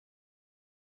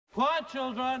Quiet,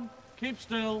 children. Keep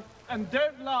still and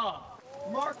don't laugh.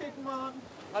 Mark it, man.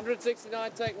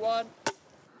 169, take one.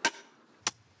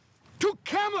 To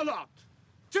Camelot!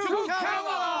 To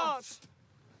Camelot!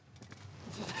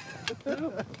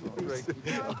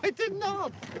 I did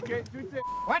not.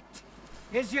 What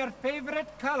is your favorite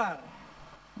color?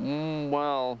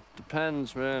 Well,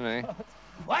 depends, really.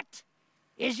 What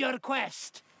is your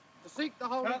quest? To seek the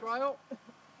Holy Grail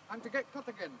and to get cut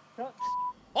again.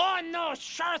 Oh, no,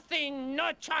 sure thing,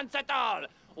 no chance at all.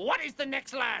 What is the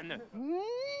next land?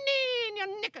 In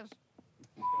your knickers.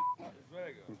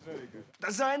 Very good, very good.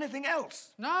 Is there anything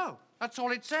else? No, that's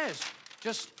all it says.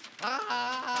 Just... All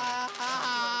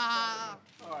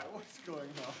right, what's going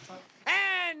on?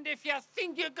 And if you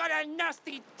think you got a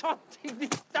nasty taunting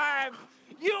this time,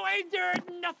 you ain't heard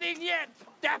nothing yet,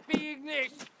 daffy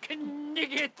English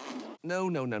knigget. No.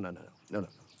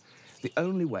 The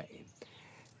only way...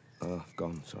 Oh, I've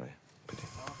gone, sorry. Pity.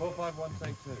 451,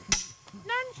 take 2.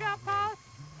 None shall pass.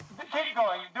 Keep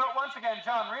going. Do it once again,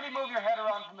 John. Really move your head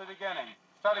around from the beginning.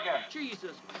 Start again.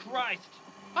 Jesus Christ.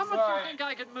 How much do you think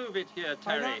I could move it here,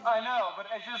 Terry? I know, but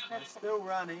it's Still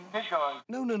running. Keep going.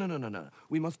 No.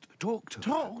 We must talk to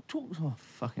her. Talk. Oh,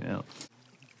 fucking hell.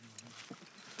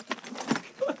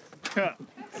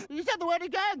 You said the word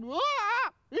again.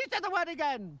 You said the word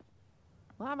again.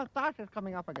 My moustache is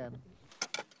coming up again.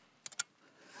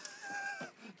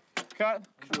 Cut.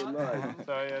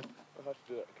 Sorry, yes. I'll have to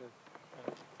do that again.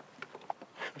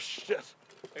 Oh, shit.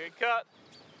 Okay, cut.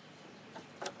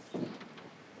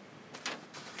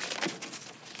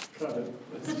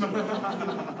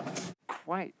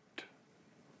 Quite.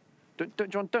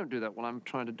 John, don't do that while I'm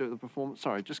trying to do the performance.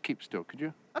 Sorry, just keep still, could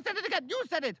you? I said it again. You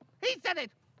said it. He said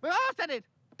it. We all said it.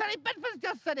 Terry Bedford's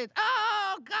just said it.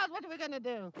 Oh, God, what are we going to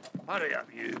do? Hurry up,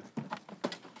 you.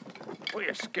 What are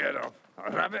you scared of?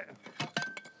 A rabbit?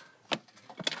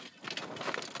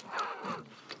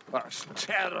 That's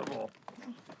terrible.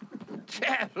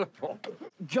 Terrible.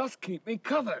 Just keep me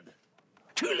covered.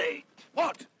 Too late.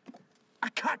 What? A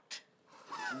cut.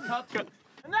 Cut.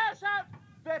 And now shout,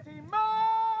 Betty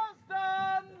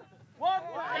Marsden! What?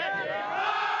 Betty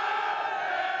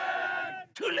Marsden!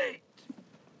 Too late.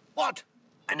 What?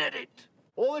 An edit.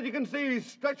 All that you can see is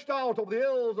stretched out of the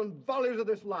hills and valleys of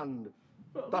this land.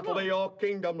 That'll be your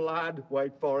kingdom, lad.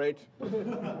 Wait for it.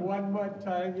 One more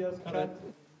time, yes, cut.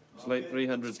 Slate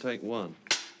 300, take one.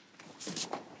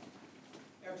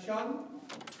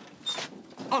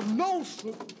 Oh, no!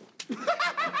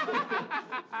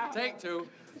 Take two.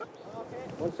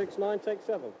 169, take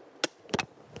 7.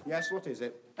 Yes, what is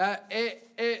it?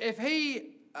 If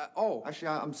he... Actually,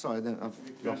 I'm sorry, then I've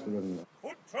lost the rhythm.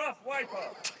 Foot trough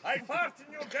wiper, I fart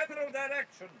in your general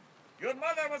direction. Your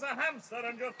mother was a hamster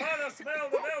and your father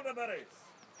smelled of elderberries.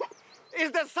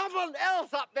 Is there someone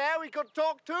else up there we could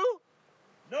talk to?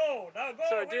 No, now go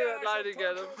Sorry, away. do that line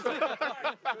again.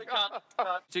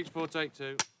 6-4, take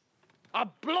 2.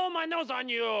 I'll blow my nose on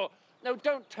you. No,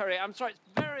 don't, Terry. I'm sorry. It's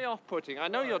very off-putting. I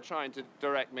know you're trying to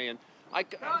direct me, and I...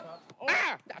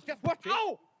 That's just watching.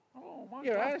 Oh! My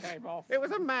Yes. Came off. It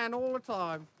was a man all the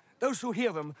time. Those who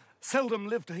hear them seldom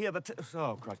live to hear the...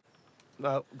 Oh, Christ.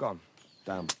 No, gone.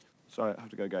 Damn. Sorry, I have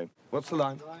to go again. What's the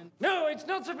line? No, it's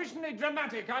not sufficiently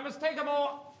dramatic. I must take a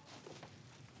more...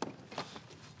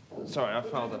 Sorry, I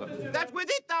fouled that up. That with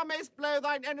it thou mayst blow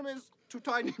thine enemies to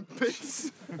tiny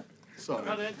bits.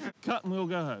 Sorry. Cut and we'll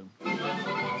go home.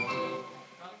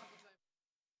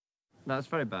 No, that's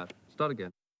very bad. Start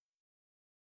again.